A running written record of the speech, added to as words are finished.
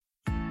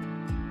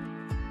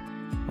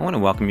I want to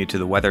welcome you to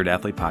the Weathered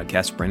Athlete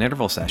Podcast Sprint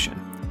Interval Session.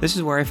 This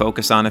is where I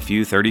focus on a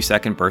few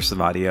 30-second bursts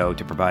of audio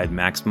to provide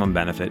maximum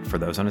benefit for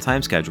those on a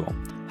time schedule.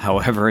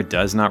 However, it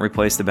does not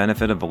replace the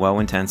benefit of a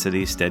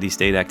low-intensity,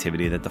 steady-state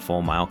activity that the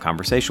full mile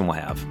conversation will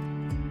have.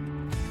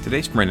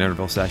 Today's Sprint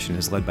Interval Session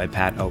is led by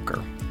Pat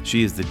Okker.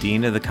 She is the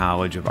Dean of the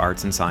College of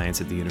Arts and Science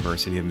at the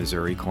University of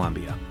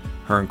Missouri-Columbia.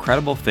 Her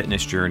incredible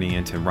fitness journey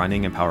into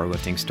running and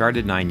powerlifting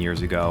started 9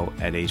 years ago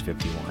at age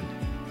 51.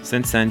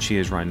 Since then, she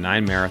has run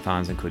 9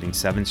 marathons, including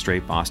 7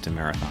 straight Boston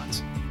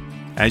marathons.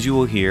 As you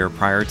will hear,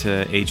 prior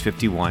to age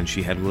 51,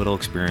 she had little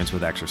experience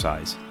with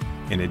exercise.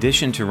 In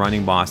addition to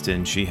running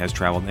Boston, she has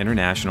traveled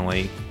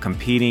internationally,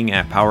 competing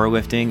at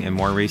powerlifting, and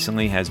more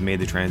recently has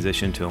made the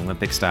transition to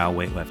Olympic-style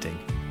weightlifting.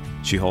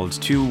 She holds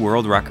 2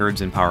 world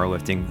records in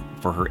powerlifting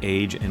for her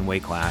age and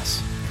weight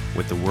class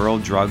with the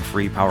World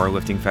Drug-Free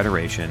Powerlifting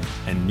Federation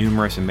and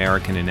numerous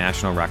American and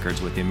national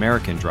records with the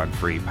American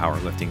Drug-Free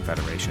Powerlifting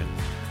Federation.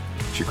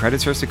 She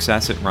credits her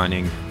success at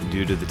running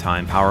due to the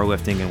time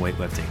powerlifting and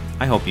weightlifting.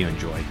 I hope you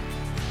enjoy.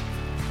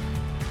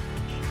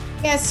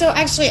 Yeah, so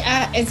actually,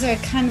 I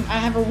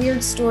have a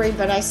weird story,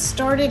 but I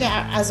started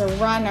out as a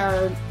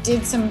runner,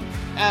 did some,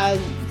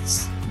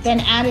 then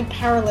added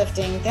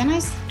powerlifting, then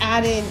I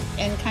added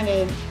and kind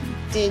of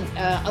did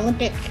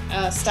Olympic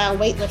style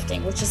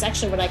weightlifting, which is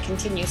actually what I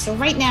continue. So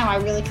right now, I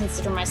really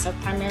consider myself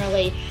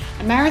primarily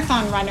a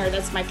marathon runner.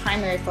 That's my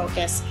primary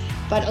focus.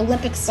 But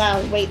Olympic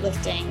style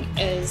weightlifting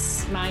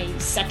is my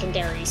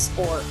secondary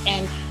sport.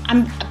 And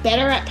I'm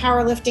better at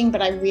powerlifting,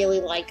 but I really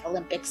like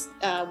Olympics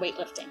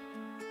weightlifting.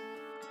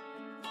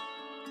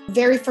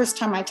 Very first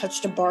time I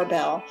touched a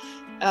barbell,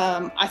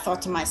 I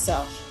thought to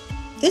myself,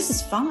 this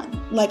is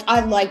fun. Like,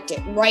 I liked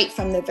it right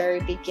from the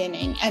very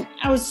beginning. And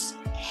I was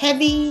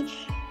heavy,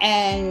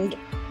 and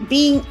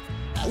being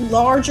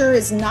larger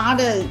is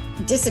not a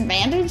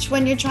disadvantage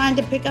when you're trying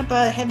to pick up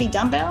a heavy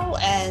dumbbell.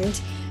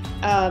 And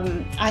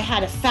I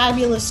had a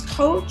fabulous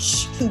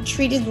coach who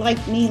treated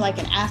me like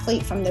an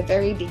athlete from the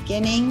very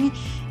beginning.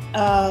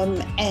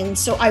 And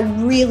so I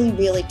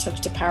really took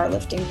to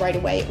powerlifting right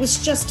away. It was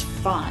just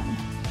fun.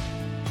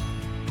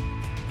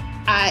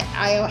 I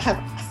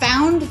have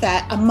found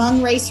that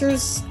among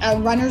racers,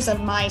 runners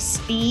of my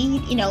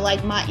speed,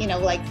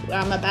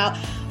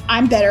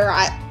 I'm better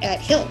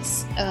at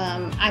hills.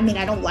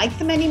 I don't like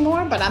them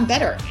anymore, but I'm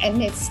better.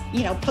 And it's,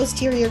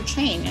 posterior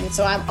chain. And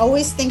so I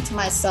always think to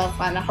myself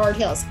on the hard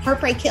hills,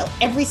 heartbreak hill,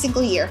 every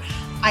single year,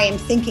 I am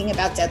thinking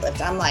about deadlift.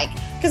 I'm like,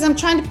 because I'm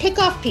trying to pick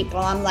off people.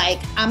 I'm like,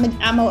 I'm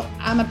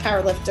a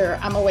power lifter.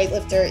 I'm a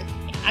weightlifter.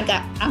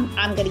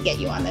 I'm going to get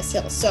you on this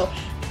hill. So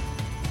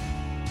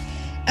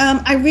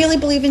I really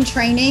believe in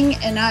training,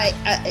 and I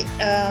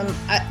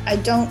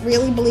don't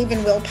really believe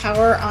in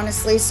willpower,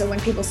 honestly. So when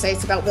people say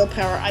it's about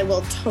willpower, I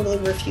will totally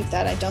refute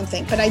that. I don't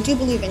think, but I do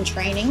believe in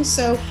training.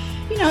 So,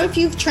 if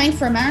you've trained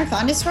for a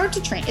marathon, it's hard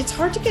to train. It's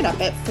hard to get up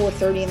at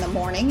 4:30 in the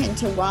morning and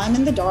to run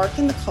in the dark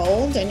and the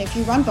cold. And if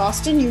you run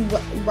Boston, you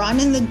run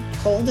in the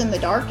cold and the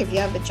dark if you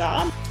have a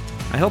job.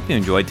 I hope you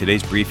enjoyed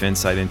today's brief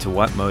insight into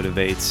what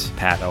motivates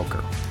Pat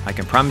Okker. I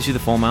can promise you the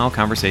full mile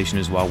conversation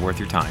is well worth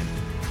your time.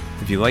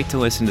 If you'd like to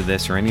listen to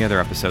this or any other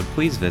episode,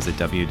 please visit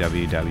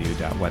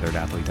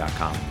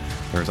www.weatheredathlete.com.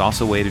 There is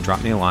also a way to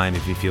drop me a line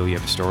if you feel you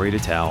have a story to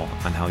tell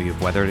on how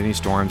you've weathered any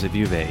storms if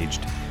you've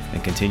aged,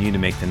 and continue to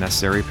make the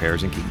necessary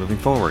repairs and keep moving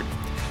forward.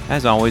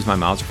 As always, my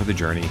miles are for the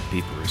journey.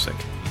 Pete Perusic.